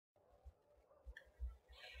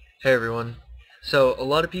Hey everyone. So a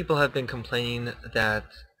lot of people have been complaining that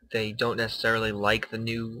they don't necessarily like the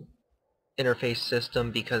new interface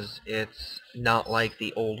system because it's not like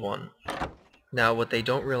the old one. Now what they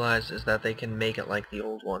don't realize is that they can make it like the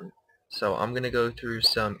old one. So I'm going to go through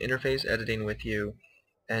some interface editing with you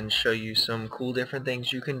and show you some cool different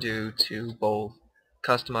things you can do to both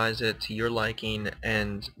customize it to your liking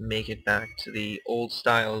and make it back to the old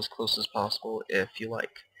style as close as possible if you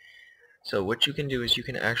like. So what you can do is you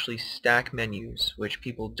can actually stack menus, which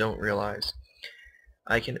people don't realize.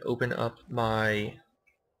 I can open up my...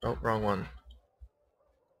 oh, wrong one.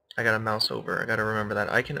 I gotta mouse over. I gotta remember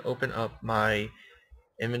that. I can open up my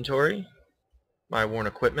inventory, my worn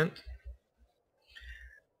equipment,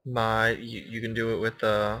 you can do it with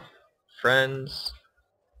friends,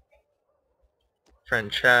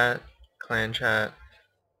 friend chat, clan chat.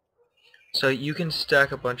 So you can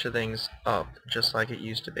stack a bunch of things up just like it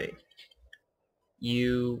used to be.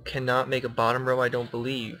 You cannot make a bottom row, I don't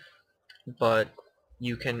believe, but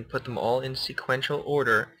you can put them all in sequential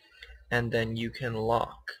order and then you can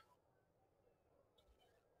lock.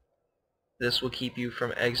 This will keep you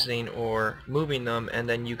from exiting or moving them, and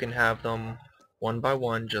then you can have them one by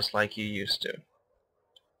one just like you used to.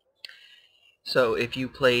 So if you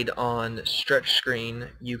played on stretch screen,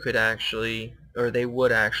 you could actually, or they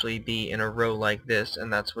would actually be in a row like this,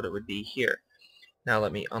 and that's what it would be here. Now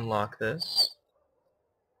let me unlock this.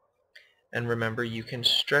 And remember, you can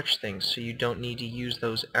stretch things, so you don't need to use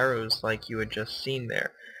those arrows like you had just seen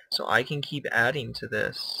there. So I can keep adding to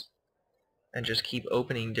this and just keep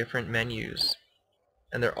opening different menus,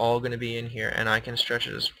 and they're all going to be in here, and I can stretch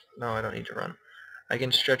it as... no, I don't need to run. I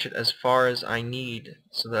can stretch it as far as I need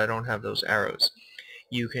so that I don't have those arrows.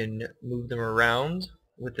 You can move them around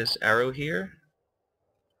with this arrow here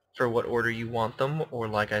for what order you want them, or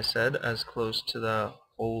like I said, as close to the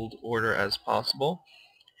old order as possible.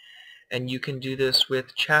 And you can do this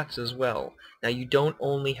with chats as well. Now you don't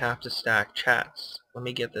only have to stack chats. Let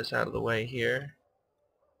me get this out of the way here.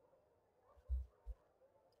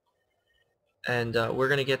 And we're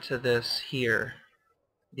going to get to this here,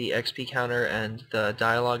 the XP counter and the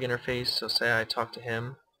dialogue interface. So say I talk to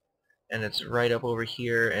him and it's right up over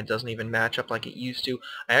here and it doesn't even match up like it used to.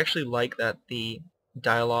 I actually like that the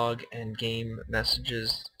dialogue and game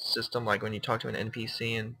messages system, like when you talk to an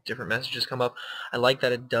NPC and different messages come up, I like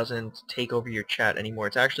that it doesn't take over your chat anymore.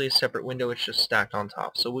 It's actually a separate window, it's just stacked on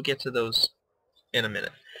top. So we'll get to those in a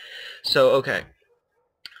minute. So okay,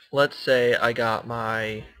 let's say I got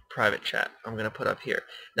my private chat I'm going to put up here.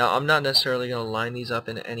 Now I'm not necessarily going to line these up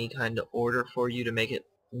in any kind of order for you to make it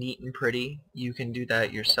neat and pretty. You can do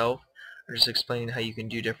that yourself. I'm just explaining how you can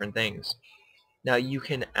do different things. Now you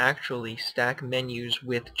can actually stack menus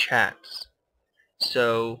with chats.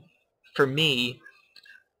 So for me,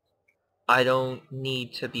 I don't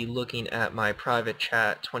need to be looking at my private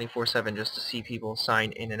chat 24/7 just to see people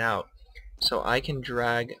sign in and out. So I can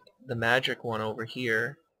drag the magic one over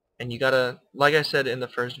here, and you gotta, like I said in the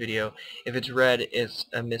first video, if it's red, it's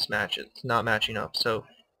a mismatch. It's not matching up. So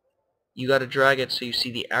you gotta drag it so you see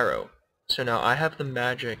the arrow. So now I have the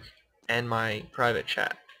magic and my private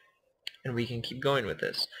chat, and we can keep going with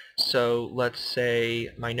this. So let's say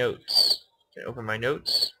my notes. Okay, open my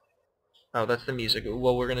notes. Oh, that's the music.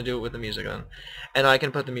 Well, we're going to do it with the music on. And I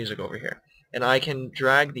can put the music over here. And I can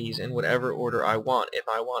drag these in whatever order I want. If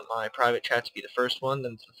I want my private chat to be the first one,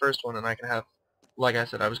 then it's the first one, and I can have, like I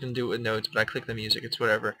said, I was going to do it with notes, but I click the music, it's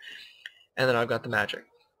whatever. And then I've got the magic.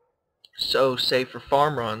 So, say for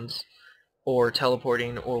farm runs, or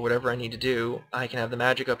teleporting, or whatever I need to do, I can have the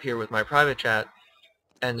magic up here with my private chat.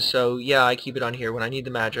 And so, yeah, I keep it on here. When I need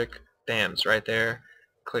the magic, bam, it's right there.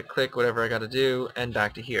 Click, click, whatever I gotta do, and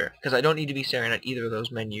back to here. Because I don't need to be staring at either of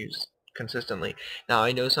those menus consistently. Now,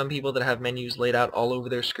 I know some people that have menus laid out all over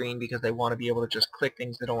their screen because they want to be able to just click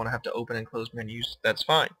things. They don't want to have to open and close menus. That's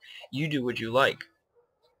fine. You do what you like.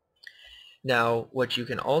 Now, what you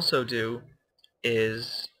can also do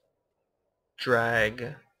is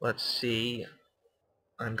drag, let's see,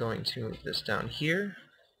 I'm going to move this down here.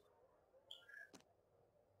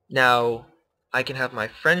 Now, I can have my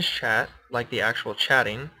friends chat, like the actual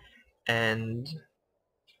chatting, and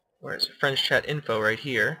where's friends chat info right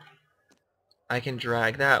here. I can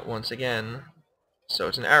drag that once again, so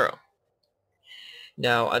it's an arrow.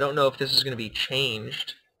 Now, I don't know if this is going to be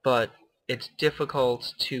changed, but it's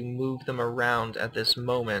difficult to move them around at this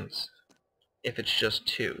moment if it's just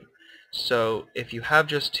two. So if you have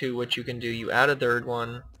just two, what you can do, you add a third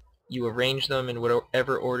one, you arrange them in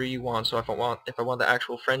whatever order you want. So if I want the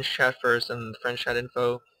actual friends chat first and the friends chat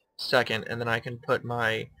info second, and then I can put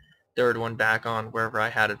my third one back on wherever I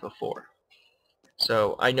had it before.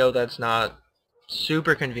 So I know that's not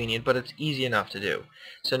Super convenient, but it's easy enough to do.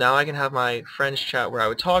 So now I can have my friends chat where I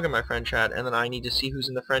would talk in my friend chat, and then I need to see who's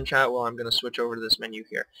in the friend chat. Well, I'm going to switch over to this menu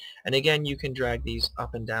here. And again, you can drag these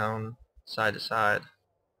up and down, side to side,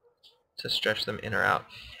 to stretch them in or out.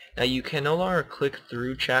 Now you can no longer click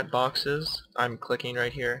through chat boxes. I'm clicking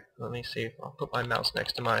right here. Let me see. I'll put my mouse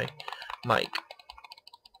next to my mic.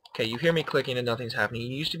 Okay, you hear me clicking and nothing's happening.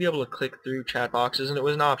 You used to be able to click through chat boxes, and it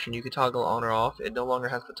was an option. You could toggle on or off. It no longer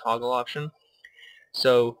has the toggle option.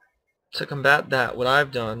 So to combat that, what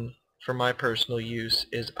I've done for my personal use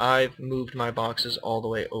is I've moved my boxes all the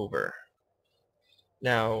way over.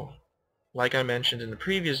 Now, like I mentioned in the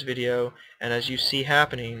previous video, and as you see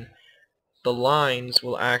happening, the lines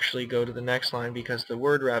will actually go to the next line because the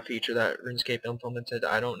word wrap feature that RuneScape implemented,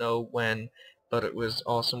 I don't know when, but it was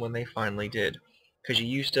awesome when they finally did. Because you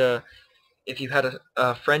used to, if you had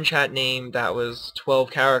a friend chat name that was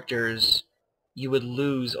 12 characters, you would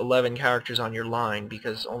lose 11 characters on your line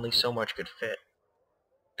because only so much could fit.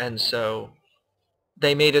 And so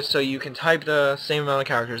they made it so you can type the same amount of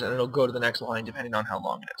characters and it'll go to the next line depending on how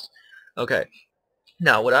long it is. Okay,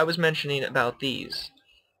 now what I was mentioning about these,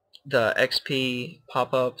 the XP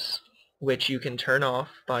pop-ups, which you can turn off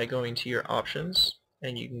by going to your options,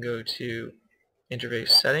 and you can go to interface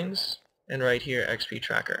settings, and right here XP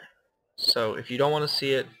tracker. So if you don't want to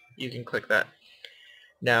see it, you can click that.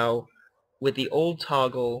 Now with the old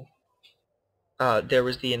toggle, there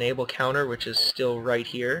was the enable counter, which is still right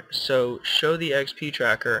here. So show the XP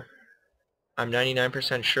tracker, I'm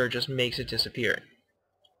 99% sure, just makes it disappear.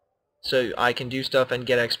 So I can do stuff and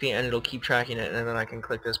get XP and it'll keep tracking it, and then I can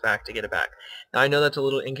click this back to get it back. Now I know that's a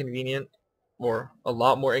little inconvenient, or a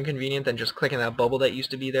lot more inconvenient than just clicking that bubble that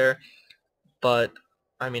used to be there, but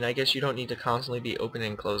I mean, I guess you don't need to constantly be opening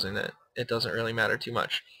and closing it. It doesn't really matter too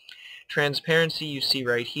much. Transparency you see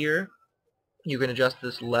right here. You can adjust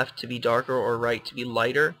this left to be darker or right to be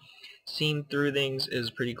lighter. Seeing through things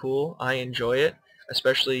is pretty cool. I enjoy it,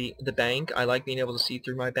 especially the bank. I like being able to see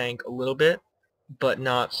through my bank a little bit, but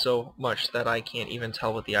not so much that I can't even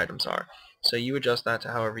tell what the items are. So you adjust that to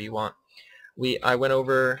however you want. I went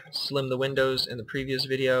over slim the windows in the previous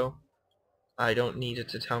video. I don't need it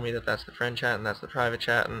to tell me that that's the friend chat and that's the private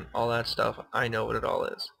chat and all that stuff. I know what it all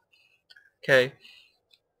is. Okay,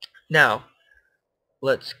 now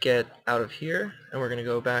let's get out of here, and we're going to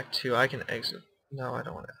go back to, I can exit. No, I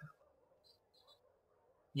don't want to.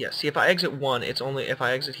 Yeah, see, if I exit one, it's only, if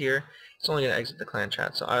I exit here, it's only going to exit the clan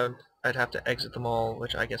chat, so I'd have to exit them all,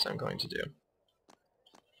 which I guess I'm going to do.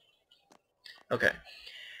 Okay,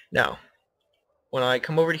 now, when I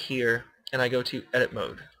come over to here, and I go to edit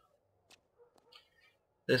mode,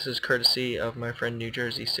 this is courtesy of my friend New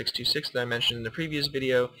Jersey 626 that I mentioned in the previous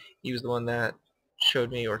video. He was the one that showed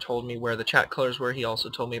me or told me where the chat colors were. He also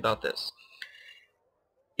told me about this.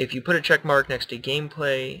 If you put a check mark next to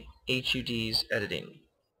gameplay, HUD's editing,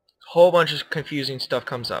 whole bunch of confusing stuff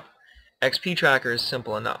comes up. XP tracker is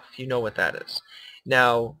simple enough. You know what that is.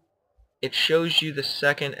 Now, it shows you the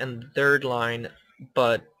second and third line,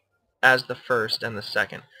 but as the first and the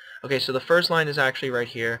second. Okay, so the first line is actually right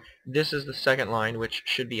here. This is the second line, which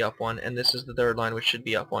should be up one, and this is the third line, which should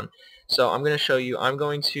be up one. So I'm going to show you. I'm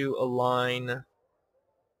going to align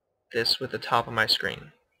this with the top of my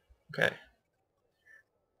screen. Okay.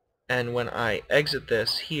 And when I exit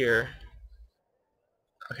this here,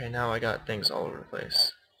 okay, now I got things all over the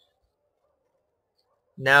place.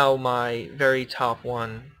 Now my very top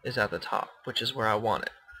one is at the top, which is where I want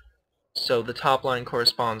it. So the top line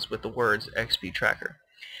corresponds with the words XP tracker.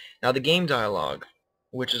 Now the game dialog,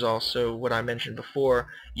 which is also what I mentioned before,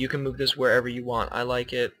 you can move this wherever you want. I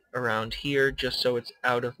like it around here just so it's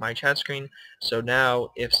out of my chat screen. So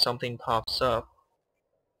now if something pops up,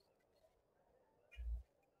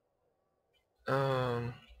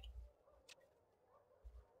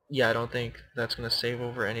 yeah, I don't think that's going to save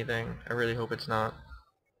over anything. I really hope it's not.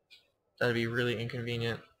 That'd be really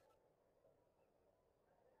inconvenient.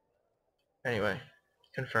 Anyway,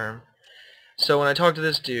 confirm. So when I talk to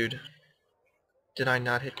this dude, did I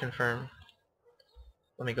not hit confirm?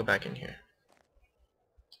 Let me go back in here.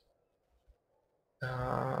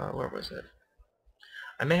 Where was it?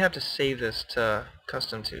 I may have to save this to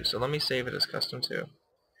custom 2, so let me save it as custom 2.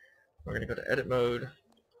 We're going to go to edit mode.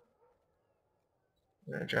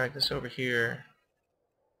 I'm going to drag this over here.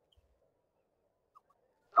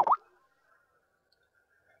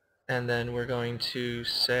 And then we're going to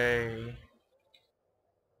say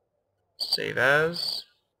save as,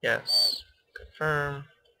 yes, confirm,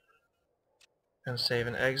 and save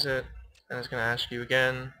and exit. And it's going to ask you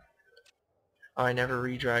again. Oh, I never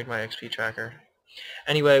redragged my XP tracker.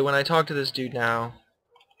 Anyway, when I talk to this dude now,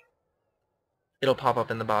 it'll pop up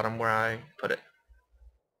in the bottom where I put it.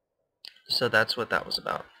 So that's what that was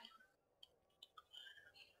about.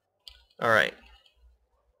 Alright.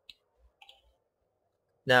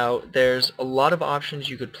 Now, there's a lot of options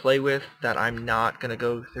you could play with that I'm not going to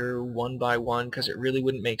go through one by one because it really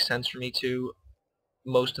wouldn't make sense for me to.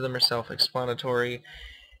 Most of them are self-explanatory.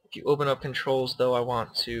 If you open up controls, though, I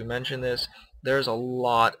want to mention this. There's a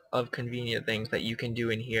lot of convenient things that you can do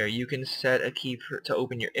in here. You can set a key to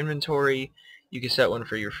open your inventory. You can set one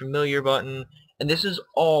for your familiar button. And this is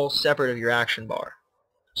all separate of your action bar.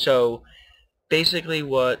 So basically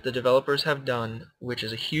what the developers have done, which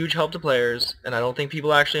is a huge help to players, and I don't think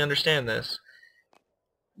people actually understand this,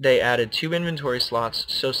 they added 2 inventory slots,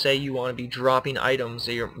 so say you want to be dropping items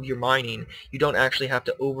that you're mining, you don't actually have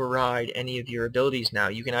to override any of your abilities now.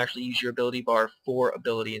 You can actually use your ability bar for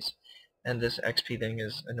abilities. And this XP thing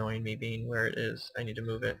is annoying me being where it is. I need to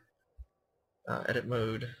move it. Edit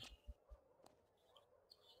mode.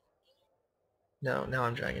 No, now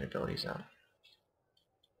I'm dragging abilities out.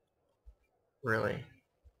 Really?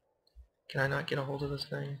 Can I not get a hold of this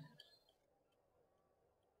thing?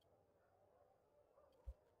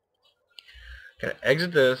 Gotta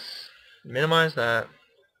exit this, minimize that.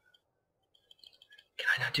 Can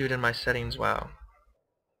I not do it in my settings? Wow.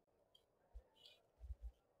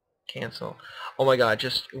 Cancel. Oh my god,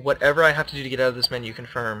 just whatever I have to do to get out of this menu,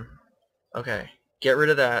 confirm. Okay, get rid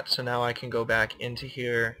of that, so now I can go back into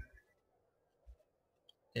here,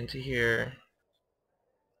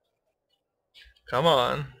 come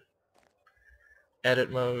on, edit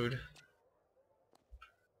mode,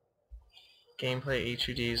 gameplay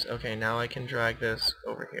HUDs. Okay, now I can drag this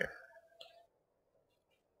over here.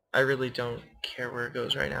 I really don't care where it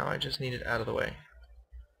goes right now, I just need it out of the way.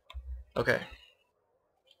 Okay.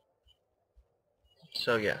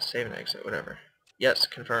 So yeah, save and exit, whatever. Yes,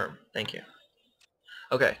 confirm, thank you.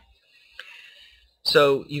 Okay.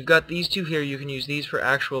 So you've got these two here, you can use these for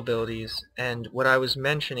actual abilities, and what I was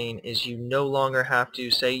mentioning is you no longer have to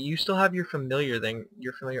say, you still have your familiar thing,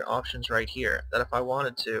 your familiar options right here, that if I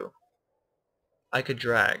wanted to, I could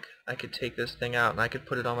drag. I could take this thing out and I could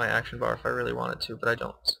put it on my action bar if I really wanted to, but I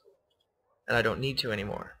don't. And I don't need to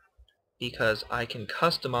anymore, because I can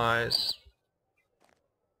customize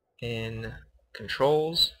in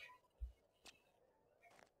controls.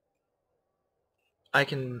 I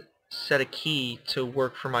can set a key to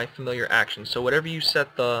work for my familiar action. So whatever you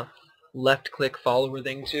set the left click follower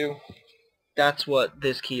thing to, that's what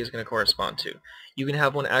this key is going to correspond to. You can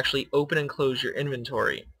have one actually open and close your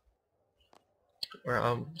inventory.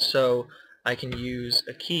 So I can use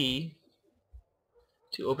a key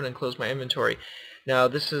to open and close my inventory. Now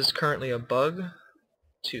this is currently a bug.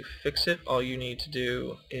 To fix it, all you need to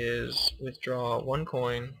do is withdraw 1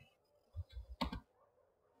 coin,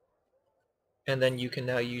 and then you can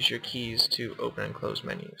now use your keys to open and close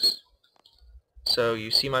menus. So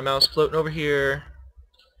you see my mouse floating over here,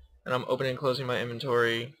 and I'm opening and closing my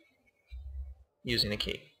inventory using a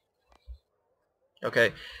key.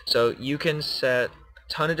 Okay, so you can set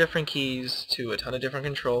a ton of different keys to a ton of different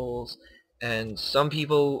controls, and some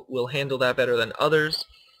people will handle that better than others.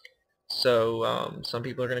 So some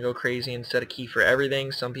people are going to go crazy and set a key for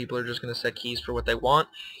everything. Some people are just going to set keys for what they want.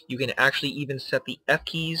 You can actually even set the F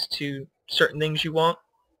keys to certain things you want.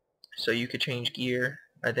 So you could change gear,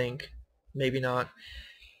 I think. Maybe not.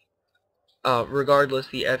 Regardless,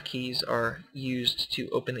 the F keys are used to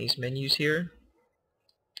open these menus here.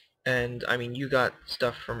 And I mean, you got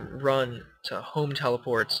stuff from run to home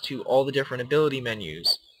teleports to all the different ability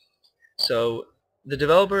menus. So the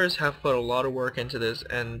developers have put a lot of work into this,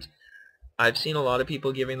 and I've seen a lot of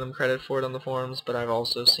people giving them credit for it on the forums, but I've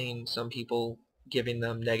also seen some people giving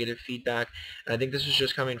them negative feedback, and I think this is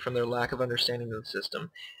just coming from their lack of understanding of the system.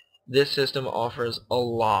 This system offers a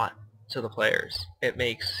lot to the players. It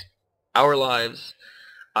makes our lives,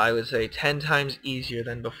 I would say, 10 times easier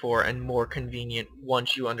than before and more convenient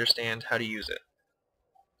once you understand how to use it.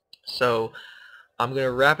 So I'm going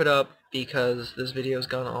to wrap it up because this video's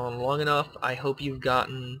gone on long enough. I hope you've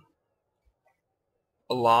gotten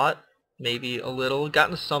a lot, maybe a little,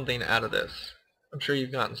 gotten something out of this. I'm sure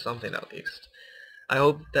you've gotten something at least. I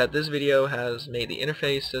hope that this video has made the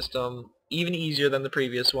interface system even easier than the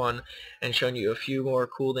previous one and shown you a few more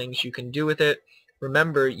cool things you can do with it.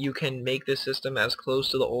 Remember, you can make this system as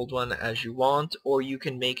close to the old one as you want, or you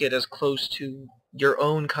can make it as close to your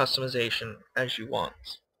own customization as you want.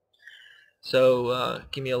 So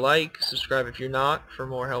give me a like, subscribe if you're not for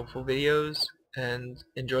more helpful videos, and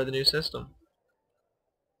enjoy the new system.